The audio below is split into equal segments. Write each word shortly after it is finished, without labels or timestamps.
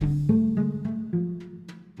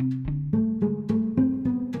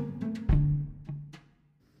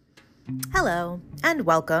Hello, and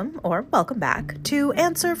welcome back to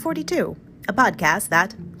Answer 42, a podcast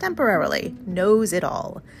that, temporarily, knows it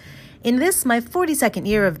all. In this, my 42nd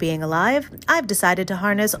year of being alive, I've decided to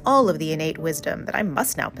harness all of the innate wisdom that I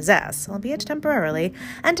must now possess, albeit temporarily,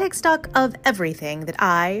 and take stock of everything that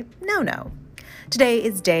I now know. Today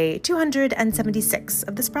is day 276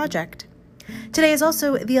 of this project. Today is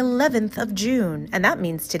also the 11th of June, and that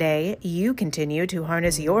means today you continue to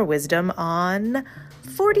harness your wisdom on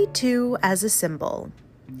 42 as a symbol.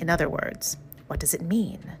 In other words, what does it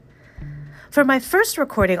mean? For my first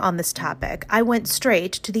recording on this topic, I went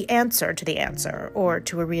straight to the answer, or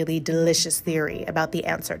to a really delicious theory about the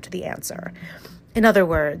answer to the answer. In other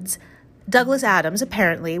words, Douglas Adams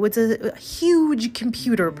apparently was a huge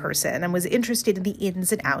computer person and was interested in the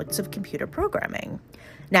ins and outs of computer programming.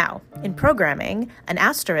 Now, in programming, an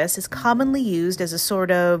asterisk is commonly used as a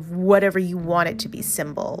sort of whatever you want it to be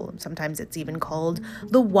symbol. Sometimes it's even called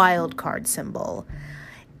the wildcard symbol.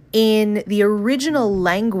 In the original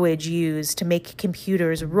language used to make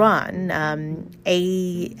computers run,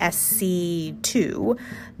 ASC2,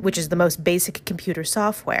 which is the most basic computer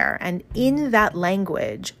software, and in that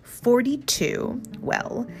language, 42,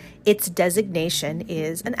 well, its designation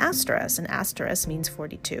is an asterisk. An asterisk means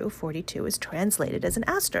 42. 42 is translated as an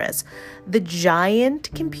asterisk. The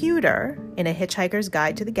giant computer in A Hitchhiker's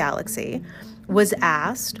Guide to the Galaxy was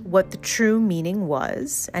asked what the true meaning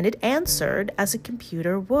was, and it answered as a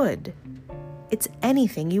computer would. It's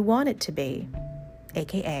anything you want it to be,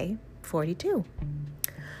 aka 42.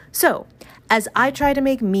 So, as I try to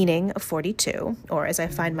make meaning of 42, or as I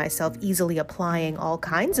find myself easily applying all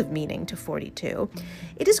kinds of meaning to 42,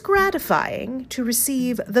 it is gratifying to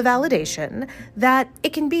receive the validation that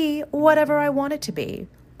it can be whatever I want it to be.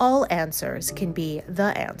 All answers can be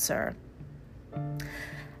the answer.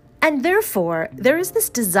 And therefore, there is this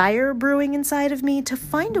desire brewing inside of me to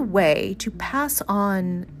find a way to pass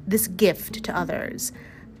on this gift to others.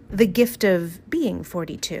 The gift of being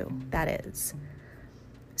 42, that is.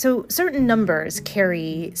 So certain numbers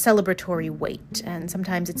carry celebratory weight, and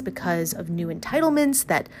sometimes it's because of new entitlements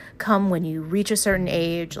that come when you reach a certain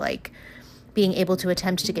age, like being able to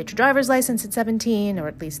attempt to get your driver's license at 17, or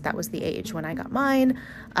at least that was the age when I got mine,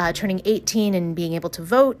 turning 18 and being able to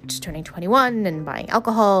vote, turning 21 and buying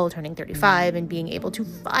alcohol, turning 35 and being able to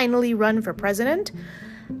finally run for president.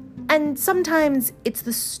 And sometimes it's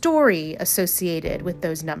the story associated with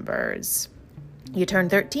those numbers. You turn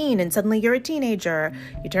 13 and suddenly you're a teenager.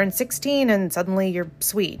 You turn 16 and suddenly you're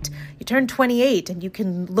sweet. You turn 28 and you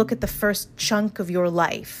can look at the first chunk of your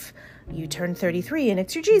life. You turn 33 and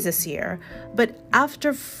it's your Jesus year. But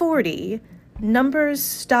after 40, numbers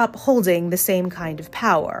stop holding the same kind of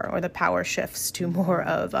power, or the power shifts to more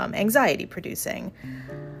of anxiety producing.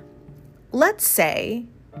 Let's say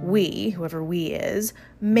we, whoever we is,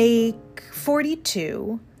 make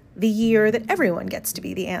 42 the year that everyone gets to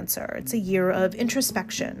be the answer. It's a year of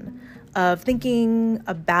introspection, of thinking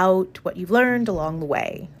about what you've learned along the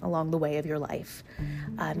way of your life.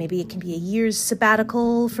 Maybe it can be a year's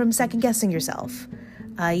sabbatical from second-guessing yourself,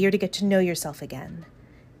 a year to get to know yourself again.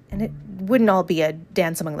 And it wouldn't all be a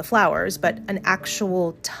dance among the flowers, but an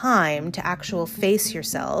actual time to face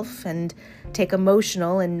yourself and take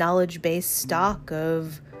emotional and knowledge-based stock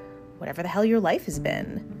of whatever the hell your life has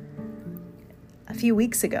been. A few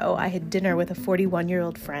weeks ago, I had dinner with a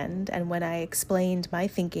 41-year-old friend, and when I explained my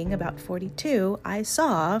thinking about 42, I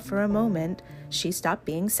saw for a moment she stopped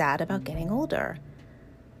being sad about getting older.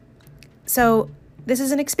 So, this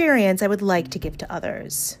is an experience I would like to give to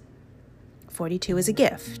others. 42 is a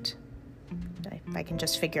gift. If I can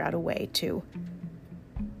just figure out a way to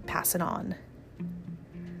pass it on.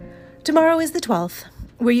 Tomorrow is the 12th,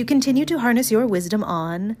 where you continue to harness your wisdom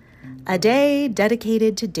on a day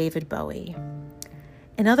dedicated to David Bowie.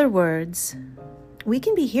 In other words, we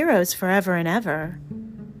can be heroes forever and ever.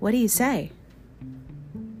 What do you say?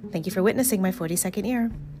 Thank you for witnessing my 42nd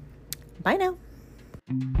year. Bye now.